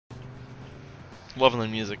Loving the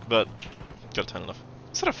music, but gotta turn it off.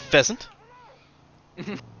 Is that a pheasant? I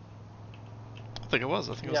think it was.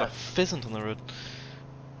 I think it was a pheasant on the road.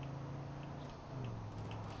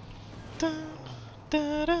 Dun,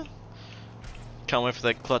 dun, dun. Can't wait for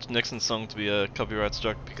that Clutch Nixon song to be copyright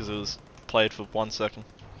struck because it was played for 1 second.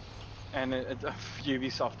 And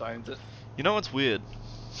Ubisoft owns it. You know what's weird?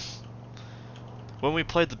 When we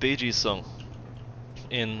played the Bee Gees song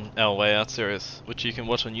in our Way Out series, which you can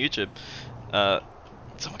watch on YouTube,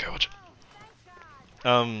 someone go watch it.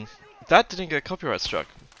 That didn't get copyright struck,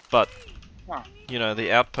 but you know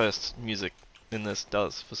the Outpost music in this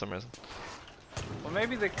does for some reason. Well,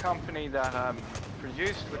 maybe the company that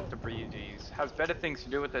produced with the Bee Gees has better things to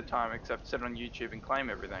do with their time except sit on YouTube and claim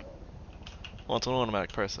everything. Well, it's an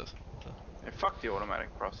automatic process. So. Yeah, fuck the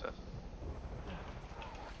automatic process.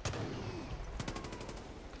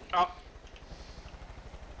 Oh.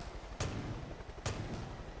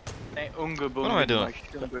 Hey, unga bunga. What am I doing?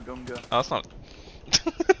 Dunga dunga. Oh, that's not.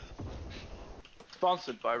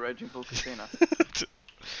 Sponsored by Raging Bull Casino.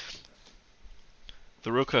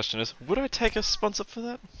 The real question is, would I take a sponsor for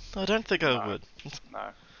that? I don't think I would. No.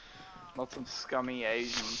 Not some scummy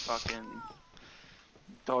Asian fucking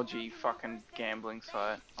dodgy fucking gambling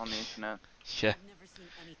site on the internet. Yeah.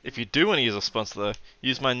 If you do want to use a sponsor though,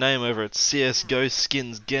 use my name over at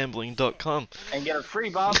csgoskinsgambling.com. And get a free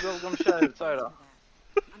Bob's Bubblegum Shredded Soda.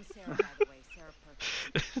 I'm Sarah, by the way, Sarah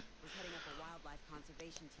Perkins. Was heading up a wildlife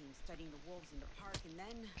conservation team studying the wolves in the park, and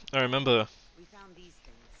then I remember, we found these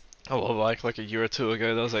things. oh, like a year or two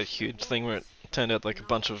ago, there was a huge thing where it turned out like a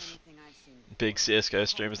bunch of big CSGO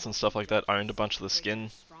streamers and stuff like that owned a bunch of the skin.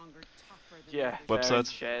 Yeah,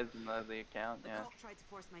 websites. Shares in the account, yeah.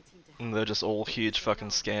 And they're just all huge fucking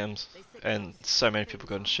scams. And so many people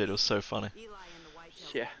got in shit, it was so funny.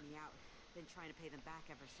 Yeah. Been trying to pay them back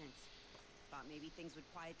ever since. Thought maybe things would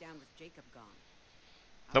quiet down with Jacob gone.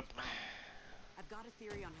 Nope. I've got a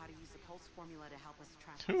theory on how to use the pulse formula to help us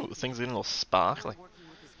track. Ooh, things getting a little sparkly.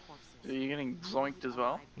 Are you getting zoinked as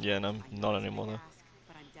well? Yeah, no, not anymore though.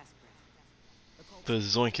 The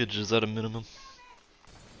zoinkage is at a minimum.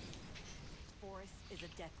 Is a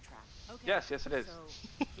death trap. Okay. Yes, it is. So,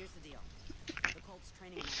 here's the deal. The Colt's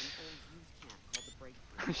training at an old youth camp called the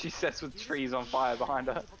Breakthrough. She sets with trees on fire behind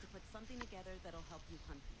her.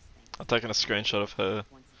 I've taken a screenshot of her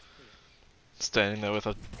standing there with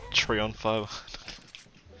a tree on fire.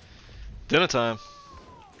 Dinner time.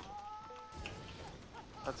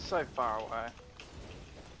 That's so far away.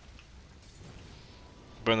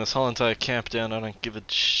 Burn this whole entire camp down, I don't give a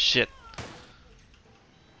shit.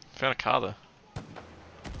 Found a car though.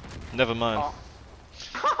 Never mind.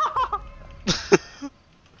 Oh.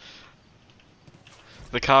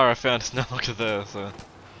 The car I found is no longer there, so...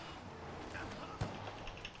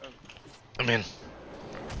 I mean...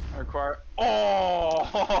 I require... Oh!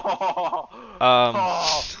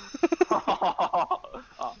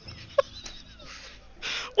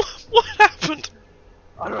 What happened?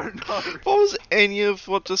 I don't know. What was any of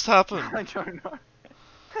what just happened? I don't know.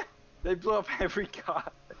 They blew up every car.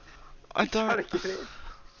 I don't...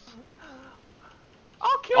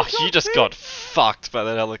 Oh, you just got fucked by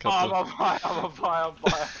that helicopter. I'm on fire.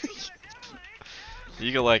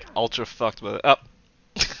 You got like ultra fucked by that. Up.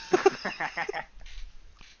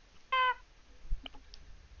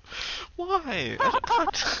 Why?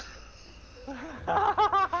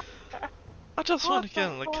 I just want to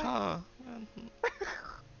get in the car.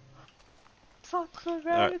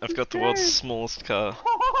 Alright, I've got the world's smallest car.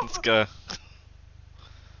 Let's go.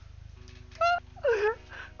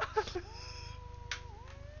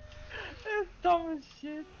 It's dumb as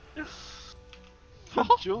shit.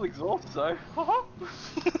 Dual exhaust though.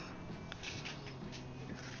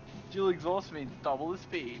 Dual exhaust means double the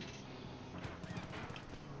speed.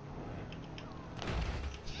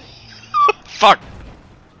 Fuck!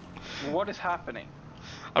 What is happening?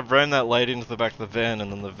 I ran that lady into the back of the van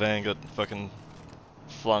and then the van got fucking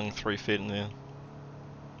flung 3 feet in the air.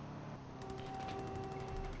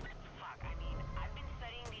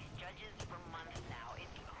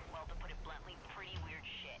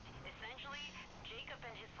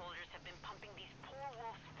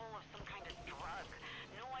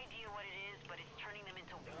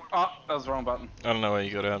 Oh, that was the wrong button. I don't know where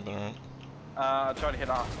you got out, but alright. I tried to hit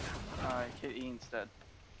R. I hit E instead.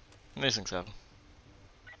 These things happen.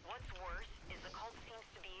 What's worse is the cult seems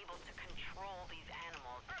to be able to control these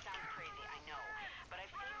animals. It sounds crazy, I know, but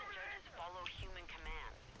I've seen the judges follow human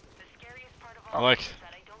commands. The scariest part of all is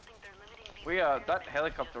that I don't think they're limiting people. That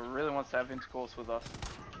helicopter really wants to have intercourse with us.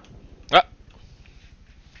 Ah!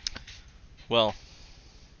 Well,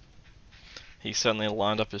 he certainly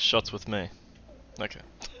lined up his shots with me. Okay.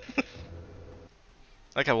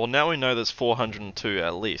 Okay, well now we know there's 402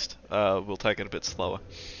 at least. We'll take it a bit slower.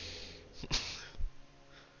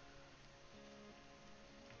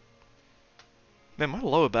 Man, my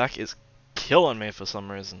lower back is killing me for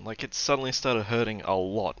some reason. Like, it suddenly started hurting a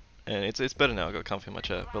lot. And it's better now, I got comfy in my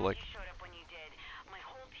chair, but like...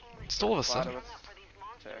 Just all of a sudden...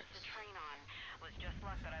 Text.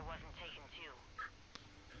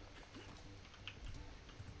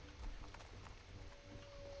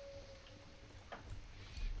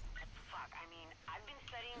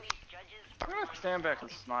 I'm gonna stand back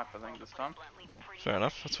and snipe, I think, this time. Fair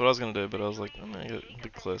enough, that's what I was gonna do, but I was like, I'm gonna get a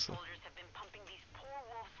bit closer.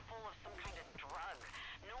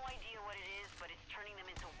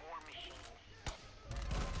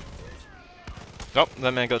 Oh,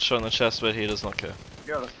 that man got shot in the chest, but he does not care.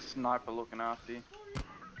 You got a sniper looking after you.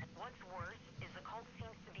 What's worse is the cult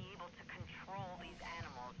seems to be able to control these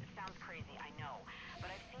animals. It sounds crazy, I know, but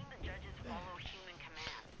I've seen the judges follow human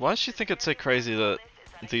commands. Why does she think it's so crazy that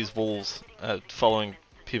these wolves are following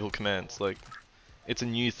people commands? Like, it's a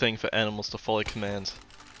new thing for animals to follow commands.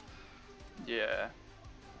 Yeah.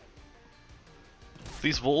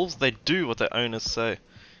 These wolves, they do what their owners say.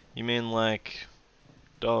 You mean like...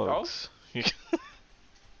 dogs?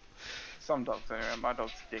 Some dogs anyway, my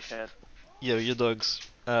dog's a dickhead. Yeah, your dog's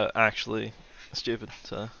actually stupid,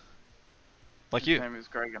 so... Like His you. name is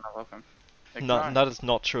Greg and I love him. No, that is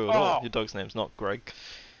not true at all. Oh. Your dog's name's not Greg.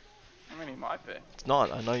 I mean, he might be. It's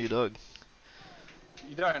not, I know your dog.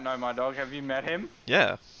 You don't know my dog, have you met him?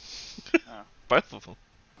 Yeah. Oh. Both of them.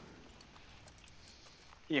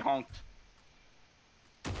 He honked.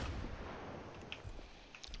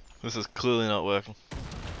 This is clearly not working.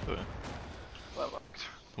 Well,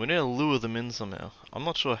 We need to lure them in somehow. I'm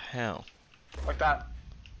not sure how. like that.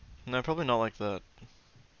 No, probably not like that.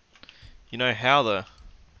 You know how though?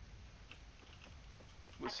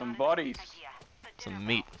 With some bodies. Some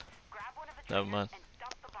meat. Never mind.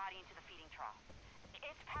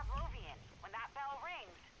 It's Pavlovian. When that bell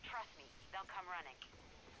rings, trust me, they'll come running.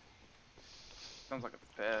 Sounds like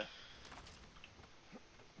a bear.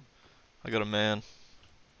 I got a man.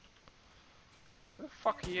 Who the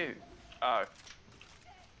fuck are you? Oh.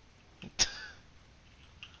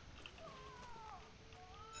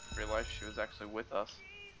 Realised she was actually with us.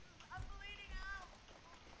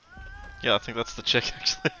 Yeah, I think that's the chick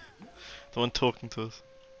actually. The one talking to us.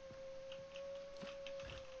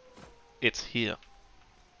 It's here.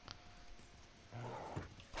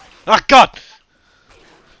 Ah, God!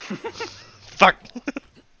 Fuck!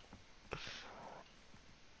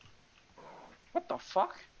 What the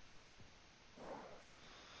fuck?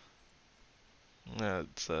 No,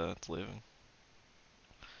 it's leaving.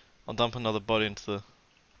 I'll dump another body into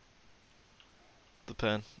the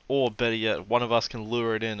pen. Or better yet, one of us can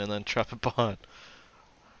lure it in and then trap it behind.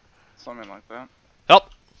 Something like that.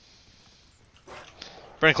 Help!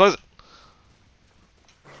 Brandon, close it!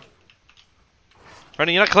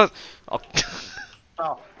 Brandon, you're not close. Oh.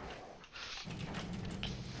 Oh.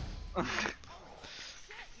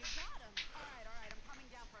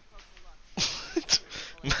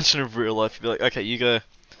 Imagine in real life, you'd be like, okay, you go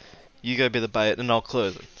be the bait, and I'll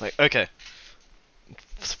close it. It's like, okay.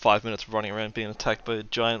 It's 5 minutes of running around being attacked by a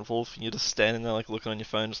giant wolf, and you're just standing there, like, looking on your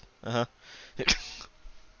phone, just,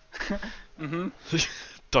 Mm-hmm.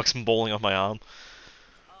 Dog's bawling off my arm.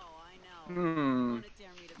 Oh, I know. Hmm. Wanna dare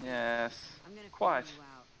me to be- Yes. I'm gonna Quite. figure you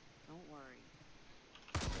out. Don't worry.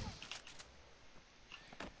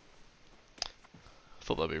 I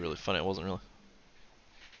thought that'd be really funny, it wasn't really.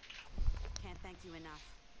 Can't thank you enough.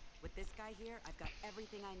 With this guy here, I've got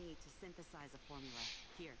everything I need to synthesize a formula.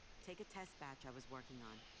 Here, take a test batch I was working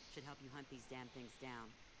on. Should help you hunt these damn things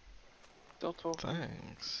down. Still talking.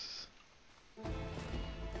 Thanks.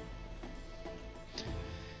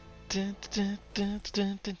 Dun, dun, dun,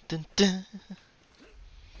 dun, dun, dun, dun.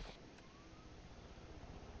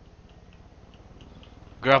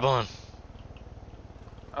 Grab on.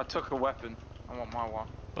 I took a weapon. I want my one.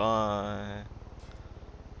 Bye.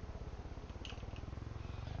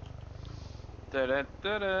 Do they have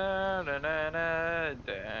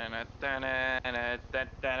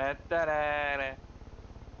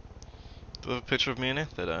a picture of me in it?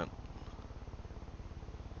 They don't.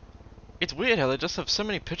 It's weird how they just have so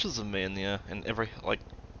many pictures of me in every like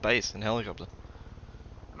base and helicopter.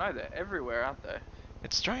 No, they're everywhere, aren't they?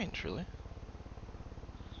 It's strange, really.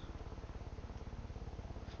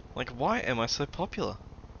 Like, why am I so popular?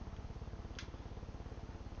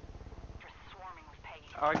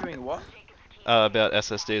 Arguing what? About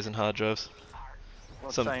SSDs and hard drives.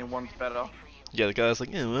 Not Some- saying one's better. Yeah, the guy's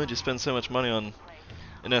like, yeah, why would you spend so much money on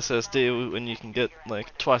an SSD when you can get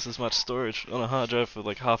like twice as much storage on a hard drive for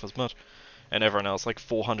like half as much? And everyone else, like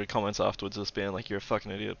 400 comments afterwards, just being like, "You're a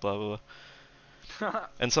fucking idiot," blah blah blah.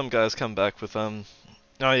 And some guys come back with "No,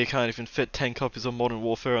 you can't even fit 10 copies of Modern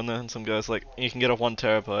Warfare on there." And some guys like, "You can get a 1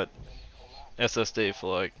 terabyte SSD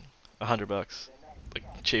for like $100, like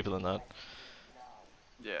cheaper than that."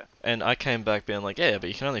 Yeah. And I came back being like, "Yeah, but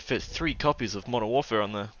you can only fit 3 copies of Modern Warfare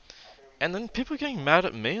on there." And then people are getting mad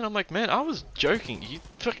at me, and I'm like, "Man, I was joking. You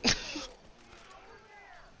fucking."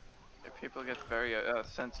 Yeah, people get very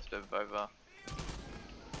sensitive over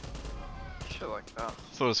shit like that.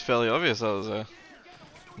 Thought it was fairly obvious I was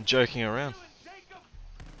joking around.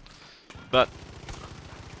 But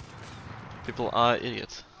people are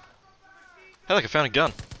idiots. Hey, look, I found a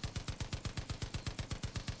gun.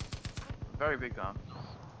 Very big gun.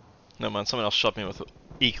 No mind, someone else shot me with an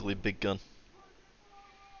equally big gun.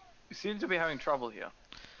 You seem to be having trouble here.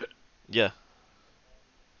 Yeah.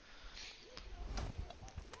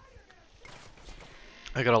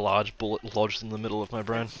 I got a large bullet lodged in the middle of my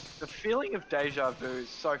brain. The feeling of deja vu is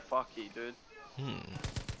so fucky, dude. You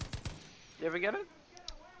ever get it?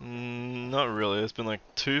 Not really. There's been like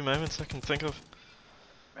 2 moments I can think of.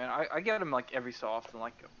 Man, I get them like every so often.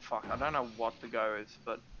 Like, fuck, I don't know what the go is,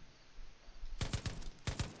 but.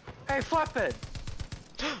 Hey, flatbed!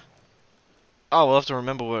 Oh, we'll have to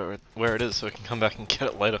remember where it is so we can come back and get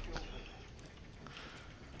it later.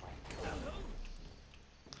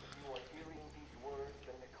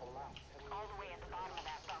 All the way at the bottom of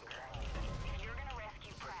that bunker. If you're gonna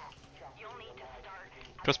rescue Pratt, you'll need to start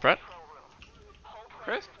Chris Pratt? control room. Whole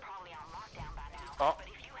Chris? place is probably on lockdown by now. Oh. But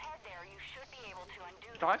if you head there, you should be able to undo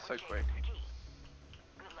Die the so James quick. key.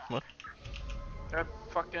 Good luck. What? That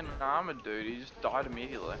fucking armored dude, he just died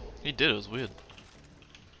immediately. He did, it was weird.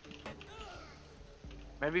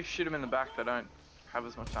 Maybe if you shoot him in the back, they don't have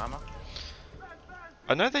as much armor.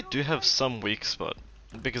 I know they do have some weak spot,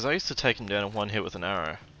 because I used to take him down in 1 hit with an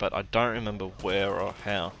arrow, but I don't remember where or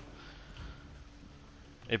how.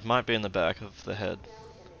 It might be in the back of the head.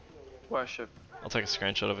 Worship. I'll take a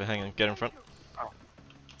screenshot of it, hang on, get in front.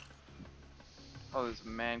 Oh, there's a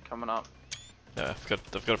man coming up. Yeah, I've got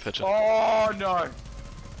a picture. Oh no!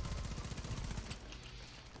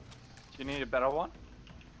 Do you need a better one?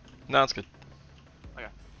 No, it's good. Okay.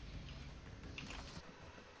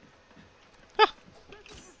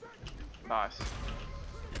 Nice.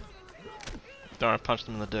 Darn, I punched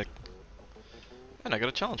him in the dick. And I got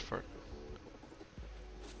a challenge for it.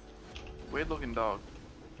 Weird looking dog.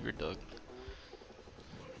 You're a dog.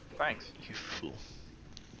 Thanks. You fool.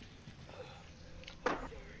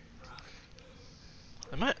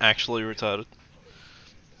 Am I actually retarded?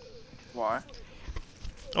 Why?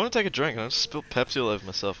 I want to take a drink and I just spilled Pepsi all over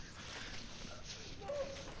myself.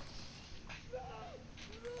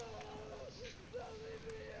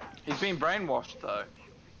 He's been brainwashed though.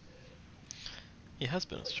 He has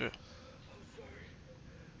been, it's true.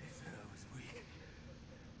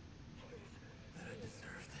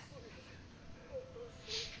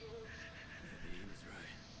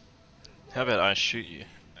 How about I shoot you,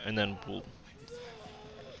 and then we'll,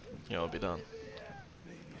 it'll be done.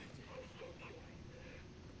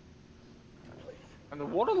 And the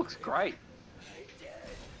water looks great.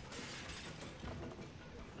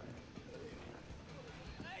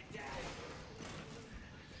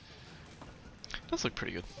 Does look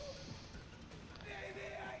pretty good.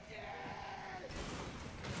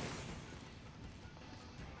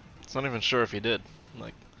 It's not even sure if he did.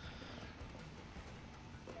 Like,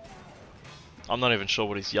 I'm not even sure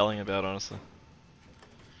what he's yelling about, honestly.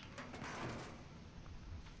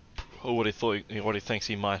 Or what he thinks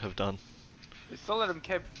he might have done. They still let him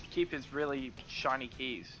keep his really shiny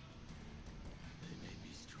keys. They made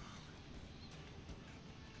me strong.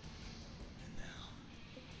 And now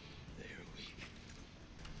they are weak.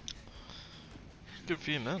 Good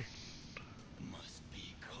for you, man. Must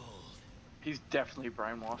be cold. He's definitely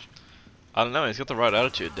brainwashed. I don't know, he's got the right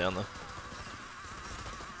attitude down there.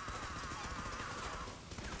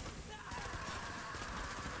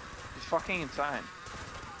 He's fucking insane.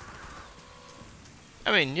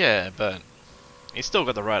 I mean, yeah, but he's still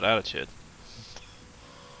got the right attitude.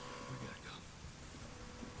 We gotta go.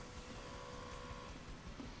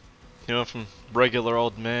 You know, from regular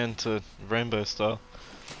old man to rainbow style.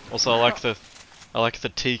 Also, I like the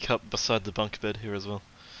teacup beside the bunk bed here as well.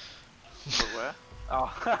 But where?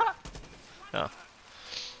 Oh. Yeah.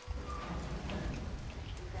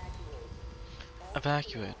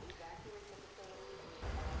 Evacuate.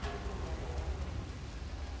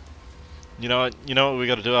 You know what we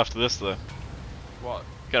gotta do after this though? What?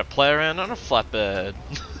 Gotta play around on a flatbed.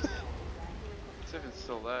 See if it's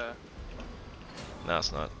still there. No,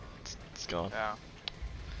 it's not. It's gone. Yeah.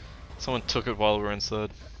 Someone took it while we were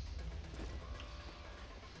inside.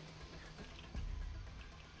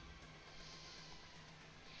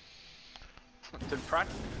 Did Pratt?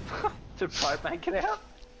 Did Pratt make it out?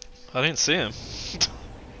 I didn't see him.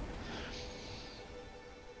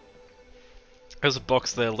 There's a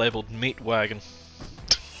box there labelled Meat Wagon.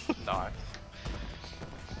 Nice.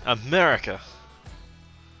 America!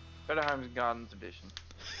 Better Homes and Gardens edition.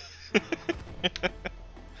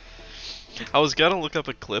 I was gonna look up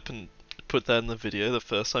a clip and put that in the video the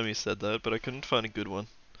first time you said that, but I couldn't find a good one.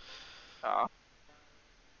 Ah.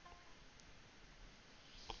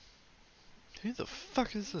 Who the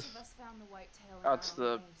fuck is this? Oh, it's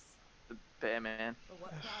the bear man.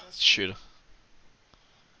 Shooter.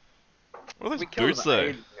 What are those We killed boots him though?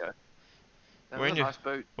 ages ago. That was Wearing a your, nice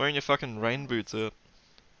boot. wearing your fucking rain boots out.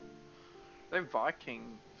 They're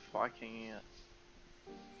Viking, yeah.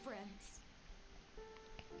 Friends.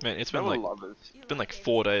 Man, it's They been were like lovers.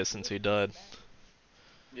 4 days since he died.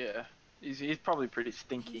 Yeah. He's probably pretty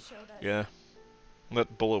stinky. Yeah.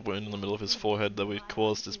 That bullet wound in the middle of his forehead that we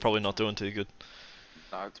caused is probably not doing too good.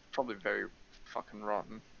 No, it's probably very fucking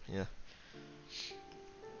rotten. Yeah.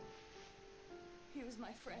 He was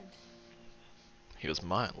my friend. He was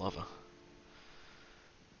my lover.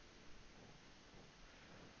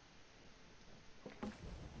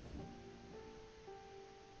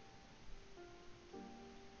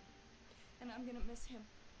 And I'm gonna miss him.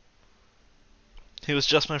 He was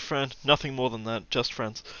just my friend, nothing more than that, just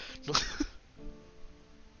friends.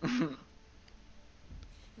 It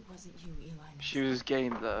wasn't you, Eli. She was getting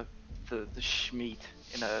the schmeat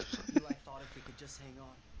in a. Eli thought if we could just hang on.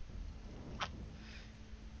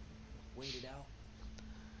 Wait it out.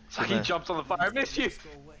 It's like he jumps on the fire. I miss you. Just go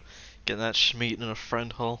away. Getting that schmeat in a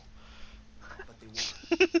friend hole. But they won't.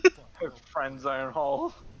 Her friend zone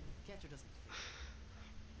hole. Cancer doesn't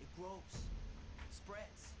fade. It grows.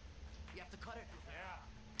 Spreads. You have to cut it. Yeah.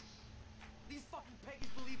 These fucking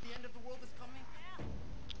pagans believe the end of the world is coming.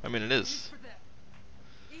 I mean, it It is is. for them.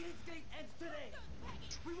 Eden's Gate ends today.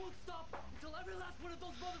 We won't stop until every last one of those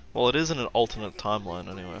motherfuckers. Well, it is in an alternate timeline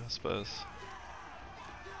anyway, I suppose.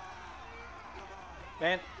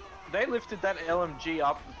 Man, they lifted that LMG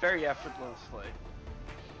up very effortlessly.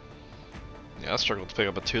 Yeah, I struggle to pick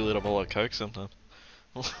up a 2-litre bottle of Coke sometimes.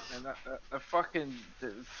 And the fucking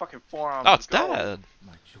forearm. Oh, it's Dad!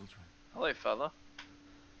 My children, Hello, fella.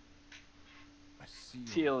 I see.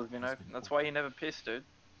 Seal has been open. That's why you never piss, dude.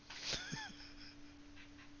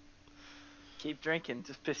 Keep drinking.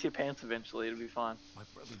 Just piss your pants eventually. It'll be fine. My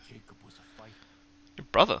brother Jacob was a fighter. Your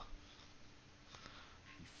brother?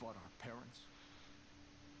 He fought our parents.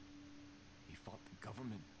 He fought the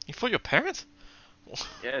government. You fought your parents?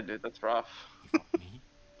 Yeah, dude. That's rough. He fought me.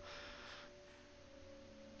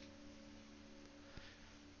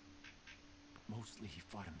 But mostly he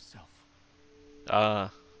fought himself.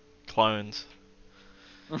 Clones.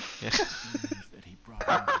 Yeah. Demons that he brought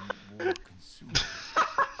in from the war consumed him.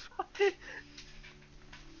 He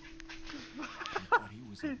thought he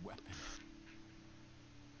was a weapon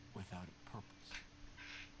without a purpose.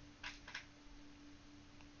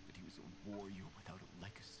 That he was a warrior without a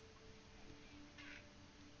legacy.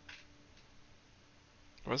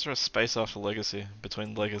 Why is there a space after Legacy,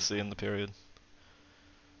 between Legacy and the period?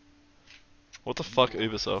 What the fuck,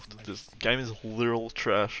 Ubisoft? This game is literal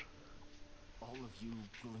trash. All of you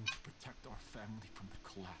willing to protect our family from the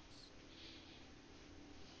collapse.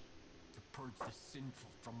 To purge the sinful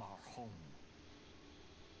from our home.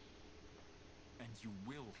 And you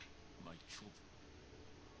will, my children.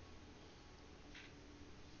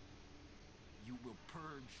 You will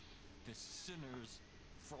purge the sinners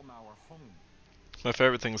from our home. My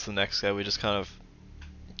favorite thing is the next guy, we just kind of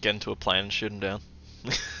get into a plane and shoot him down.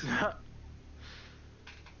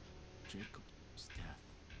 Jacob's death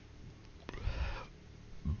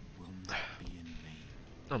will not be in vain.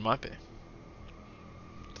 Or it might be.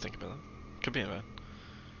 Think about that. Could be in vain.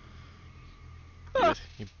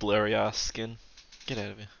 You blurry ass skin. Get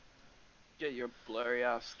out of here. Get your blurry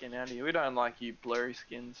ass skin out of here. We don't like you blurry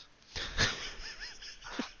skins.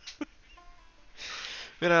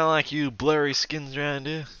 We don't like you blurry skins around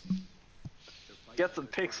here. Get some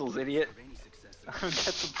pixels, idiot. Get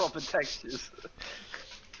some proper textures.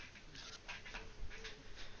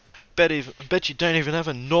 Bet you don't even have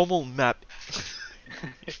a normal map.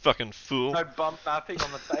 You fucking fool. No bump mapping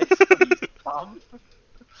on the face. You bum.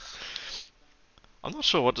 I'm not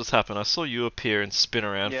sure what just happened. I saw you appear and spin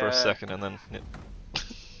around for a Yeah. second and then...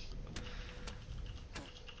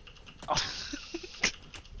 Oh.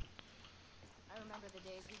 I remember the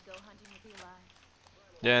days we'd go hunting with Eli.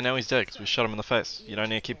 Yeah, now he's dead because we shot him in the face. You don't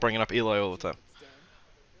need to keep bringing up Eli all the time.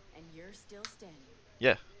 And you're still standing.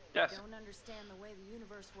 Yeah. Yes. Don't understand the way the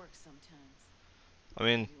universe works sometimes. I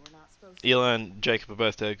mean, You were not supposed to. Eli and Jacob are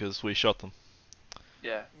both dead because we shot them.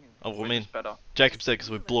 Yeah. Anyway, Oh, well, I Which mean, is better. Jacob said because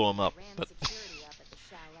we you blew learned him I up, ran but security up at the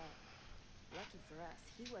chalet. Lucky for us,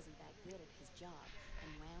 he wasn't that good at his job and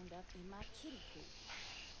wound up in my kiddie pool.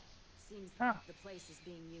 Seems Huh. the place is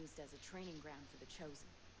being used as a training ground for the Chosen.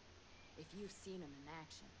 If you've seen them in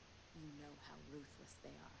action, you know how ruthless they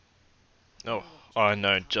are. You oh, know what I Jacob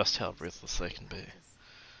know taught just me how used to ruthless tell they the can be. apprentice?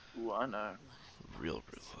 Ooh, I know. Live Real bombs.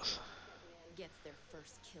 ruthless. Gets their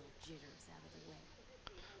first kill jitters out of the way.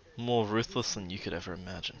 More ruthless than you could ever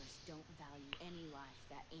imagine. Don't value any life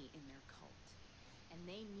that ain't in their cult. And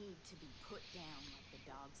they need to be put down like the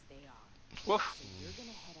dogs they are. Woof. So you're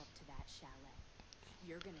gonna head up to that chalet.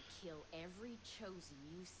 You're gonna kill every Chosen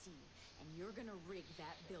you see, and you're gonna rig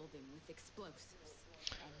that building with explosives.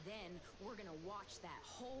 And then we're gonna watch that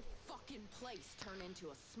whole fucking place turn into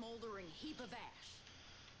a smoldering heap of ash.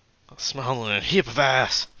 A smiling a heap of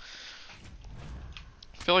ass.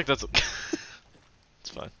 I feel like that's a it's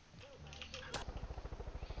fine.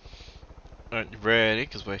 Alright, you ready?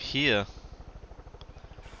 Because we're here.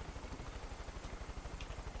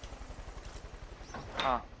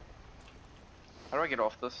 Ah. How do I get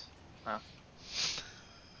off this? Ah.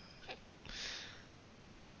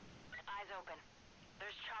 Eyes open.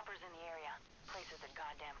 There's choppers in the area. Place is a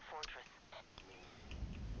goddamn fortress.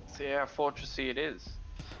 See how fortressy it is.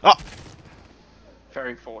 Oh!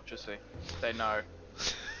 Very fortressy. They know.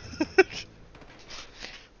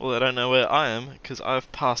 Well, they don't know where I am, because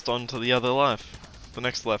I've passed on to the other life. The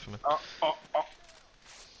next life, I mean. Oh, oh, oh.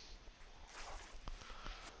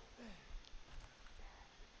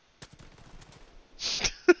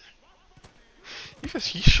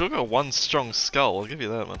 You sure got one strong skull, I'll give you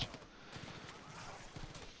that much.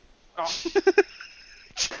 Oh.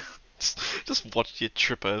 just watch you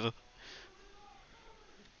trip over.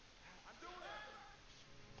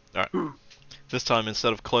 Alright. This time,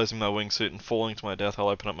 instead of closing my wingsuit and falling to my death, I'll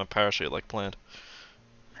open up my parachute like planned.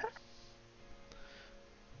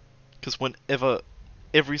 Because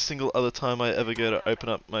every single other time I ever go to open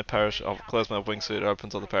up my parachute, I'll close my wingsuit, it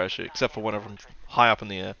opens up the parachute, except for whenever I'm high up in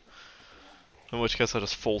the air. In which case I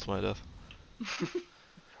just fall to my death.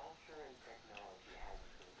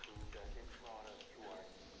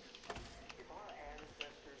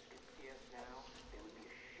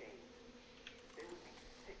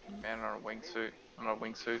 Man on a wingsuit. On a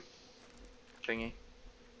wingsuit thingy.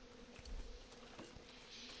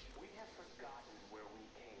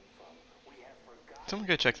 Someone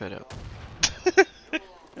go check that out.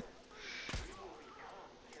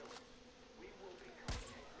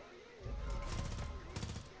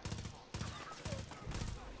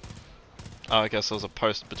 Oh, I guess there was a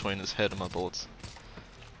post between his head and my bullets.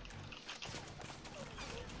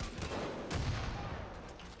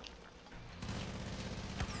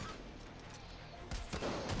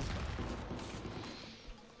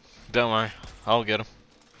 Don't worry, I'll get him.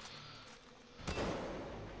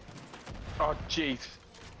 Oh, jeez.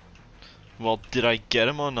 Well, did I get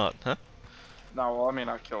him or not, huh? No, well, I mean,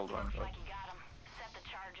 I killed one, but... Like you got 'em. Set the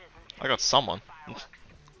charges and I got someone. fireworks.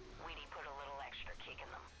 Weedy put a little extra kick in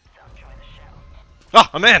them, so enjoy the show. Ah,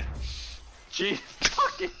 a man! Jeez,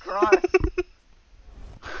 fucking Christ.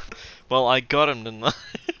 Well, I got him, didn't I?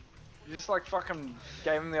 You just like fucking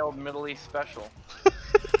gave him the old Middle East special.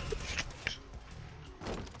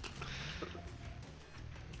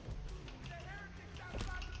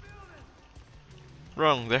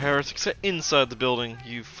 Wrong, the heretics are inside the building,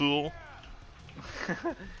 you fool.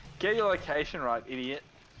 Get your location right, idiot.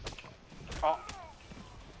 Oh,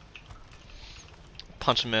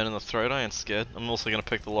 Punch a man in the throat, I ain't scared. I'm also gonna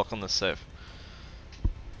pick the lock on this safe.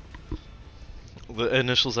 The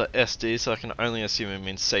initials are SD, so I can only assume it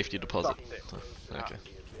means safety deposit. So, okay.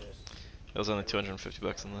 There was only 250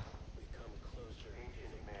 bucks in there.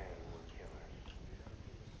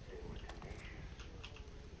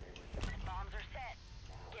 Bombs are set.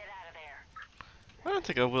 Get out of there. I don't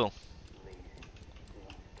think I will.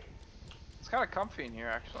 it's kind of comfy in here,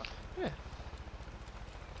 actually. Yeah.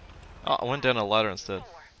 Oh, I went down a ladder instead. 4,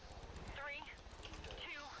 3, 2,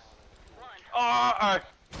 1. Oh, oh.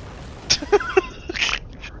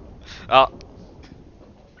 Ah.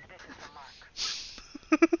 This is the mark.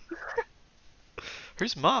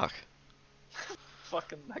 Who's Mark?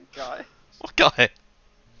 Fucking that guy. What guy?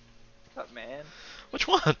 That man. Which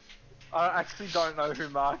one? I actually don't know who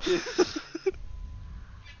Mark is.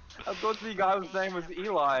 I thought the guy's name was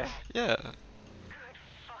Eli. Yeah. Good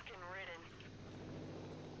fucking riddance.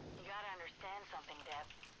 You gotta understand something, Deb.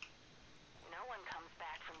 No one comes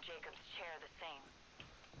back from Jacob's chair the same.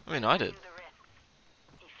 I mean, I did. Knew the risks.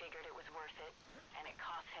 He figured it was worth it, and it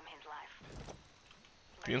cost him his life.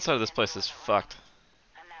 The inside of this place is fucked.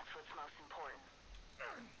 And that's what's most important.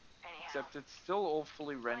 Anyhow, except it's still all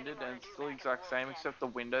fully rendered and it's still the exact same, except the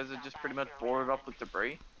windows are just pretty much boarded up with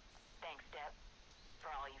debris. Thanks, Deb, for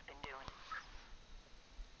all you've been doing.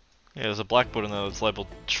 Yeah, there's a blackboard in there that's labeled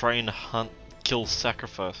train, hunt, kill,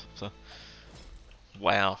 sacrifice. So,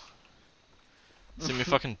 wow. See me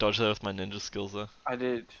fucking dodge there with my ninja skills there. I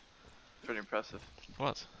did. Pretty impressive.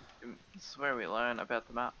 What? This is where we learn about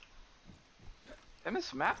the map. And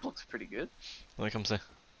this map looks pretty good. Let me come see.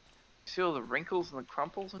 See all the wrinkles and the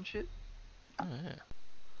crumples and shit? Oh yeah.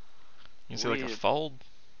 You can see like a Weird. fold.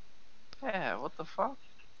 Yeah, what the fuck?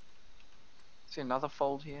 See another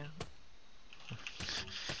fold here.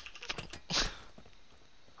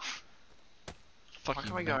 Fuck Why you,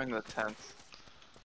 can we man. go into the tents?